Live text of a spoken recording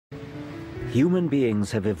Human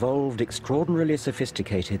beings have evolved extraordinarily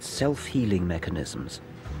sophisticated self-healing mechanisms.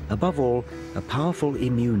 Above all, a powerful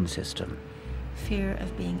immune system. Fear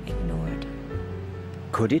of being ignored.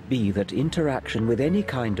 Could it be that interaction with any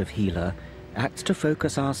kind of healer acts to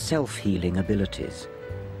focus our self-healing abilities?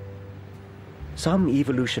 Some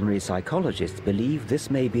evolutionary psychologists believe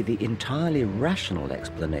this may be the entirely rational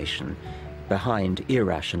explanation behind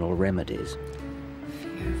irrational remedies.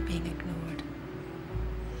 Fear of being ignored.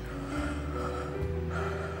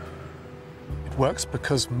 It works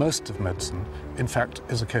because most of medicine, in fact,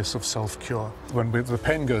 is a case of self-cure. When the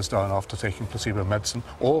pain goes down after taking placebo medicine,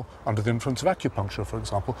 or under the influence of acupuncture, for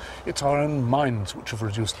example, it's our own minds which have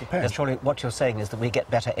reduced the pain. Yes, surely what you're saying is that we get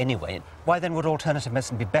better anyway. Why then would alternative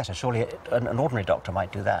medicine be better? Surely an ordinary doctor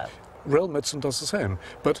might do that. Real medicine does the same,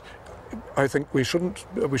 but I think we shouldn't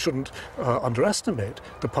underestimate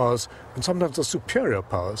the powers, and sometimes the superior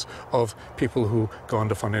powers, of people who go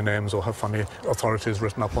under funny names or have funny authorities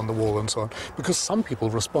written up on the wall and so on, because some people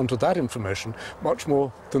respond to that information much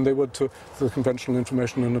more than they would to the conventional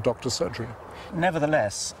information in a doctor's surgery.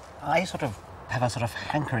 Nevertheless, I have a sort of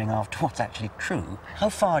hankering after what's actually true. How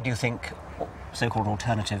far do you think so-called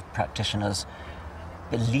alternative practitioners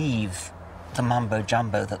believe the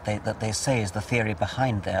mumbo-jumbo that they say is the theory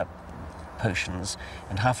behind their potions,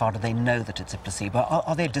 and how far do they know that it's a placebo?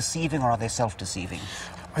 Are they deceiving or are they self-deceiving?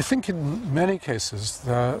 I think in many cases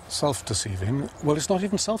they're self-deceiving. Well, it's not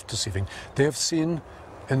even self-deceiving. They have seen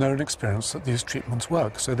in their own experience that these treatments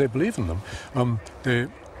work, so they believe in them. They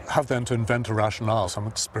have then to invent a rationale,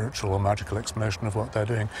 some spiritual or magical explanation of what they're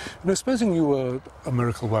doing. You know, supposing you were a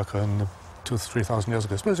miracle worker in the 2,000 or 3,000 years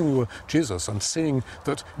ago, supposing you were Jesus and seeing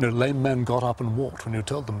that, you know, lame men got up and walked when you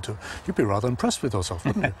told them to, you'd be rather impressed with yourself,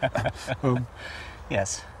 wouldn't you?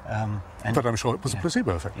 Yes. But I'm sure it was a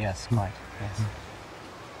placebo effect. Yes, quite, yes.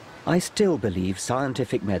 I still believe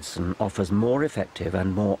scientific medicine offers more effective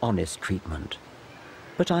and more honest treatment.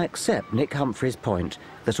 But I accept Nick Humphrey's point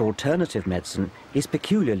that alternative medicine is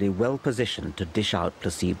peculiarly well positioned to dish out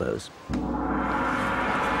placebos.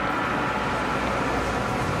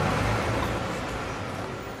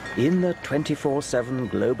 In the 24/7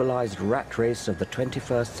 globalized rat race of the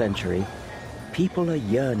 21st century, people are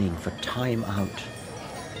yearning for time out.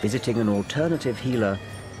 Visiting an alternative healer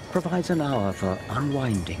provides an hour for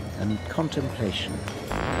unwinding and contemplation.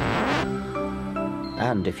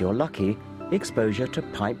 And if you're lucky, exposure to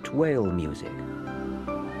piped whale music.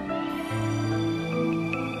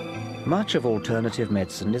 Much of alternative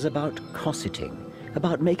medicine is about cosseting,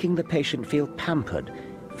 about making the patient feel pampered,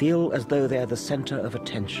 feel as though they're the center of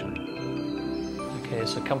attention. Okay,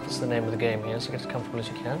 so comfort's the name of the game here, so get as comfortable as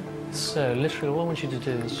you can. So literally what I want you to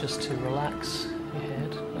do is just to relax your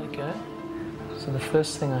head, let go. So the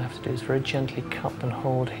first thing I have to do is very gently cup and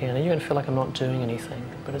hold here. Now you're going to feel like I'm not doing anything,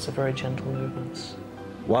 but it's a very gentle movements.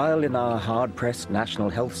 While in our hard-pressed National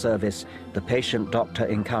Health Service, the patient-doctor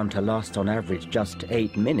encounter lasts on average just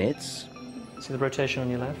 8 minutes. See the rotation on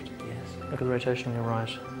your left? Yes. Look at the rotation on your right.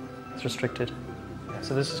 It's restricted.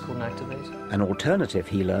 So this is called an activator. An alternative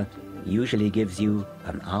healer usually gives you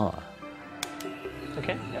an hour.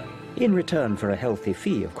 Okay? Yeah. In return for a healthy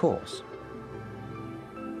fee, of course.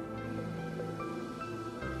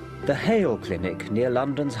 The Hale Clinic near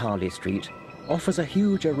London's Harley Street offers a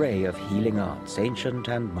huge array of healing arts, ancient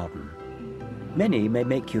and modern. Many may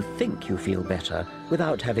make you think you feel better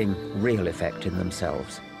without having real effect in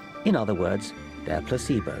themselves. In other words, they're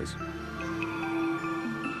placebos.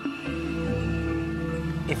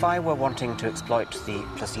 If I were wanting to exploit the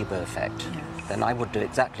placebo effect, then I would do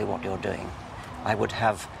exactly what you're doing. I would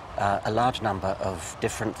have a large number of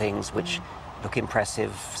different things which look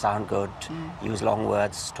impressive, sound good, use long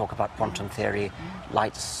words, talk about quantum theory,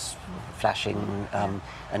 lights flashing,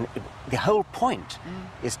 and the whole point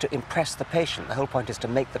is to impress the patient. The whole point is to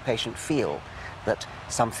make the patient feel that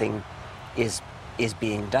something is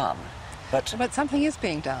being done. But something is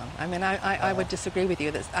being done. I mean, I would disagree with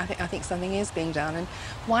you. That I think something is being done. And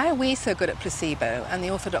why are we so good at placebo and the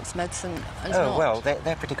orthodox medicine is not? Oh, well,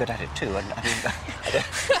 they're pretty good at it too. And I mean,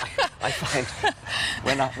 I find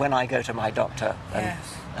when I go to my doctor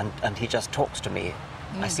and he just talks to me,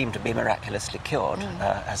 I seem to be miraculously cured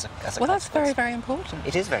as a well, that's very, very important.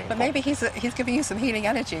 It is very important. But maybe he's giving you some healing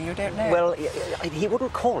energy, you don't know. Well, he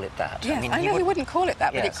wouldn't call it that. Yes, I know he wouldn't call it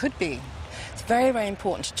that, but it could be. It's very, very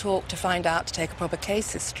important to talk, to find out, to take a proper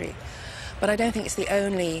case history. But I don't think it's the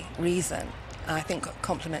only reason. I think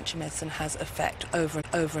complementary medicine has effect over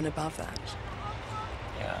and above that,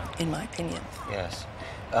 in my opinion. Yes.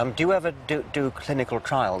 Do you ever do clinical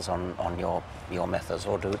trials on your methods,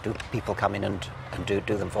 or do people come in and do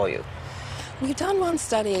them for you? We've done one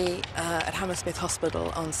study at Hammersmith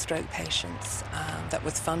Hospital on stroke patients that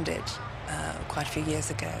was funded quite a few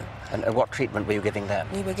years ago. And what treatment were you giving them?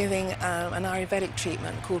 We were giving an Ayurvedic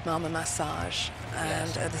treatment called Mama Massage,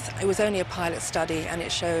 and it was only a pilot study, and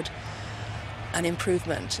it showed an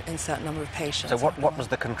improvement in a certain number of patients. So what was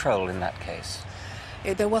the control in that case?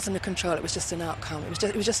 There wasn't a control, it was just an outcome.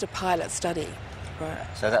 It was just a pilot study.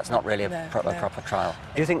 So that's not really a proper trial.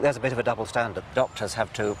 Do you think there's a bit of a double standard? Doctors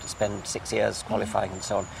have to spend 6 years qualifying and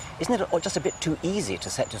so on. Isn't it just a bit too easy to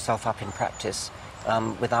set yourself up in practice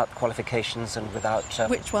without qualifications and without...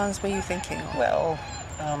 Which ones were you thinking of? Well,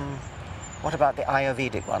 what about the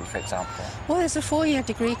Ayurvedic one, for example? Well, there's a 4-year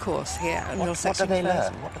degree course here. What do they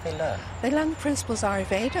learn? What do they learn? They learn the principles of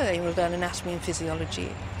Ayurveda. They will learn anatomy and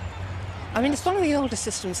physiology. I mean, it's one of the oldest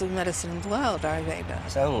systems of medicine in the world, Ayurveda.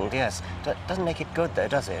 It's old, yes. Doesn't make it good, though,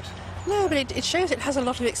 does it? No, but it shows it has a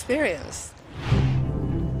lot of experience.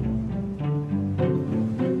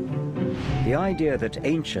 The idea that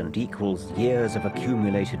ancient equals years of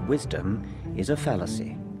accumulated wisdom is a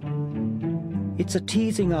fallacy. It's a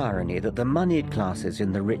teasing irony that the moneyed classes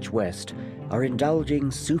in the rich West are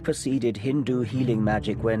indulging superseded Hindu healing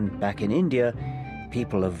magic when, back in India,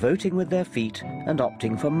 people are voting with their feet and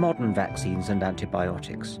opting for modern vaccines and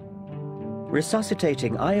antibiotics.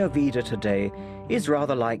 Resuscitating Ayurveda today is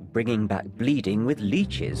rather like bringing back bleeding with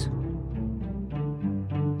leeches.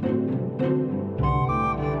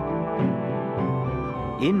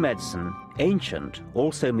 In medicine, ancient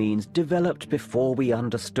also means developed before we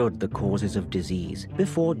understood the causes of disease,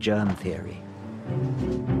 before germ theory.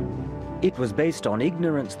 It was based on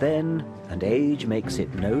ignorance then, and age makes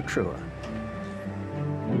it no truer.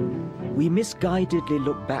 We misguidedly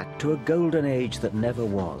look back to a golden age that never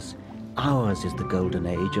was. Ours is the golden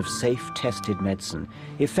age of safe, tested medicine,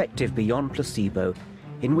 effective beyond placebo,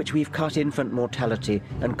 in which we've cut infant mortality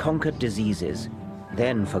and conquered diseases,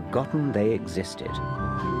 then forgotten they existed.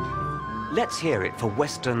 Let's hear it for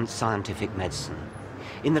Western scientific medicine.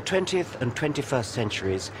 In the 20th and 21st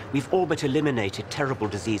centuries, we've all but eliminated terrible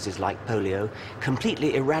diseases like polio,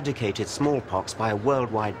 completely eradicated smallpox by a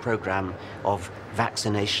worldwide program of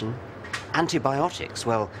vaccination. Antibiotics,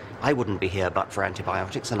 well, I wouldn't be here but for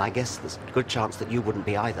antibiotics, and I guess there's a good chance that you wouldn't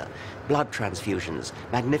be either. Blood transfusions,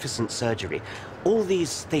 magnificent surgery, all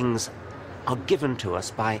these things are given to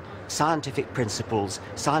us by scientific principles,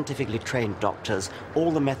 scientifically trained doctors.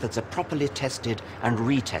 All the methods are properly tested and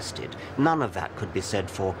retested. None of that could be said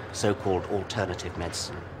for so-called alternative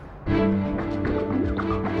medicine.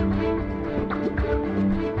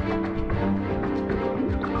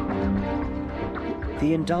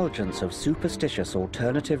 The indulgence of superstitious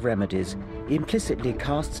alternative remedies implicitly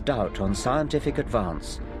casts doubt on scientific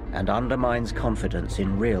advance and undermines confidence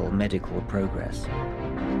in real medical progress.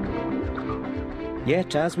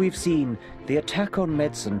 Yet, as we've seen, the attack on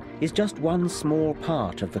medicine is just one small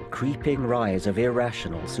part of the creeping rise of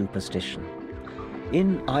irrational superstition.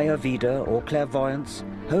 In Ayurveda or clairvoyance,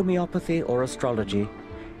 homeopathy or astrology,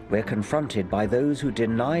 we're confronted by those who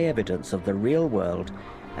deny evidence of the real world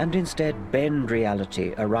and instead bend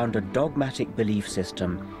reality around a dogmatic belief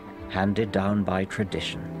system handed down by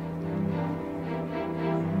tradition.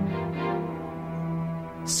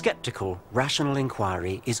 Skeptical, rational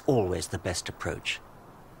inquiry is always the best approach.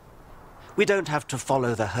 We don't have to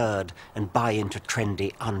follow the herd and buy into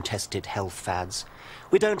trendy, untested health fads.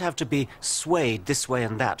 We don't have to be swayed this way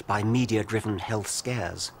and that by media-driven health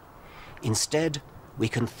scares. Instead, we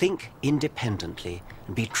can think independently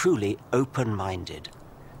and be truly open-minded.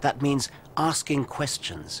 That means asking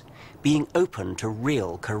questions, being open to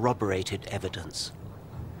real corroborated evidence.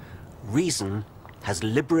 Reason has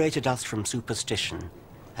liberated us from superstition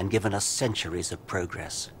and given us centuries of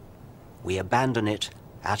progress. We abandon it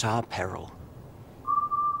at our peril.